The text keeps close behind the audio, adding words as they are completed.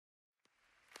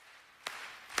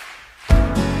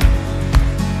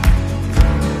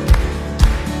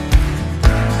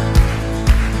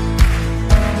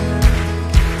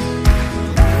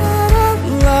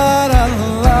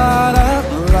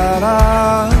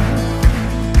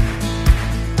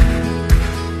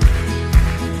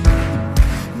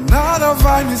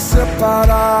vai me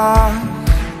separar,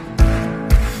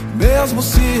 mesmo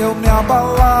se eu me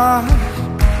abalar.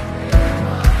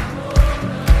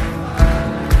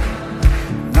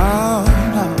 Não,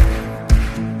 não.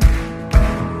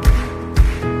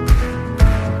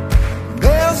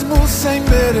 Mesmo sem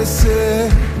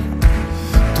merecer,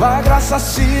 tua graça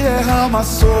se derrama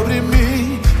sobre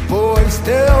mim, pois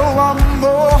teu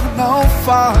amor não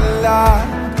falha.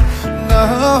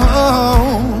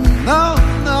 Não, não,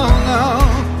 não, não.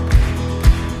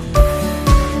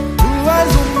 Tu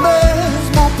és o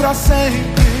mesmo pra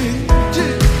sempre.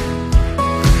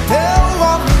 Teu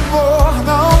amor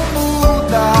não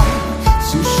muda.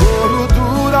 Se o choro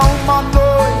dura uma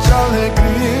noite, a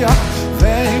alegria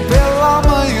vem pela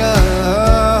manhã.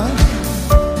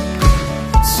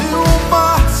 Se o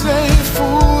mar se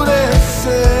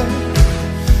enfurecer,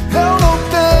 eu não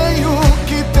tenho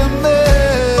que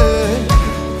temer,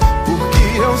 porque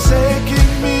eu sei que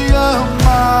me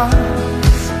amas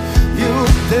e o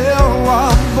teu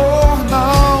amor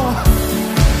não.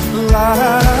 Lá,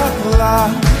 lá,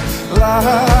 lá,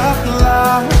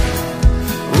 lá.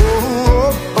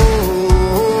 Oh, oh,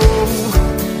 oh.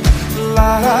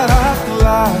 Lá, lá,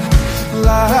 lá,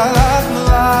 lá,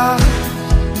 lá.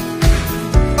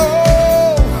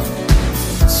 Oh,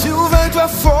 se o vento é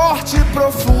forte e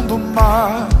profundo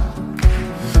mar,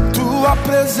 tua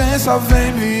presença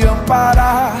vem me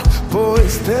amparar,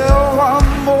 pois teu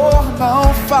amor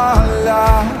não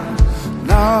falha.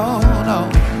 Não, não,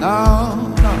 não,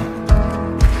 não.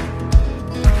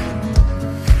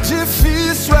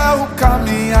 Difícil é o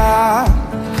caminhar,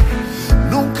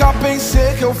 nunca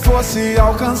pensei que eu fosse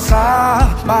alcançar,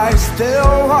 mas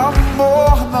teu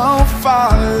amor não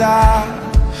falha.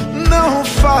 Não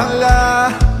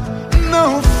falha,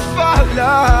 não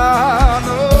falha,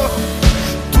 não.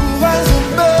 Tu és o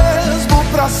mesmo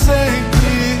pra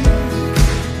sempre.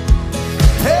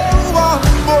 Teu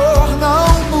amor não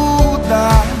muda.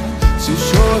 Se o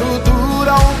choro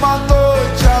dura uma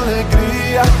noite, a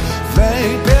alegria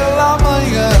vem pela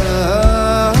manhã.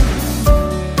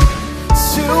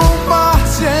 Se o mar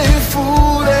se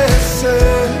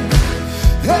enfurecer,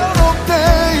 eu não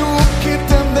tenho que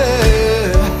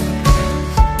temer,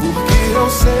 porque eu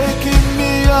sei que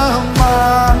me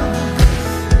ama.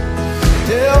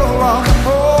 Teu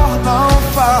amor não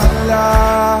falha.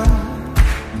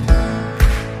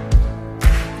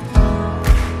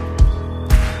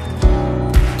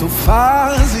 Tu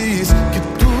fazes que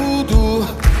tudo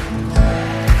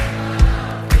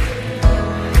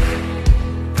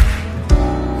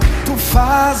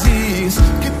fazes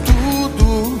que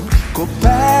tudo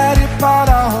coopere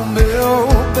para o meu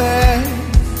bem.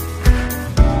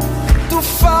 Tu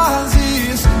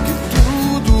fazes que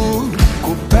tudo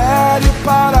coopere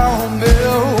para o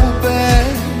meu bem.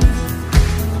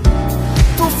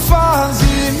 Tu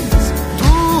fazes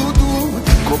tudo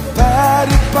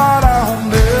coopere para o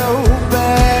meu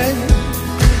bem.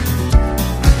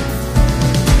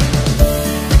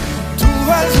 Tu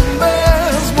és o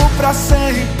mesmo pra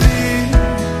sempre.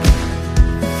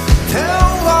 Teu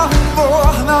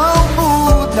amor não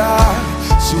muda.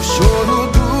 Se o choro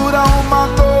dura uma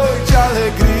noite, a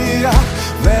alegria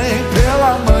vem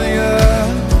pela manhã.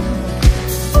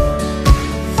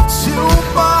 Se o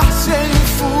mar se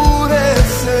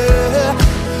enfurecer,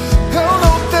 eu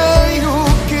não tenho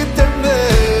que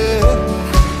temer,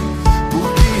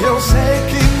 porque eu sei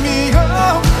que me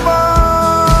amas.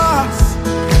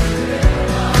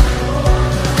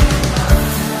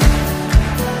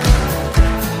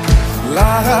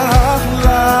 La la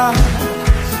la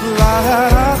la la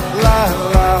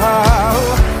la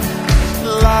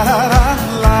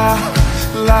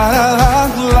la la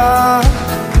la.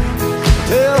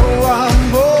 Teu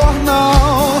amor não,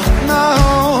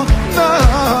 não, não.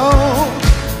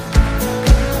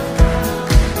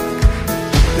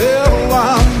 Teu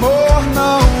amor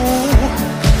não.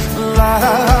 La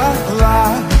la la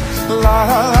la.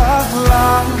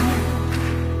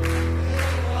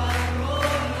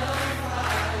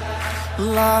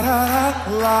 La la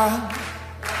la.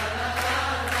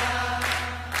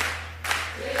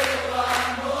 Teu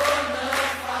amor não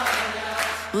falha.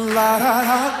 La la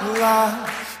la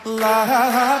la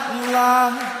la.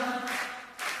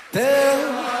 Teu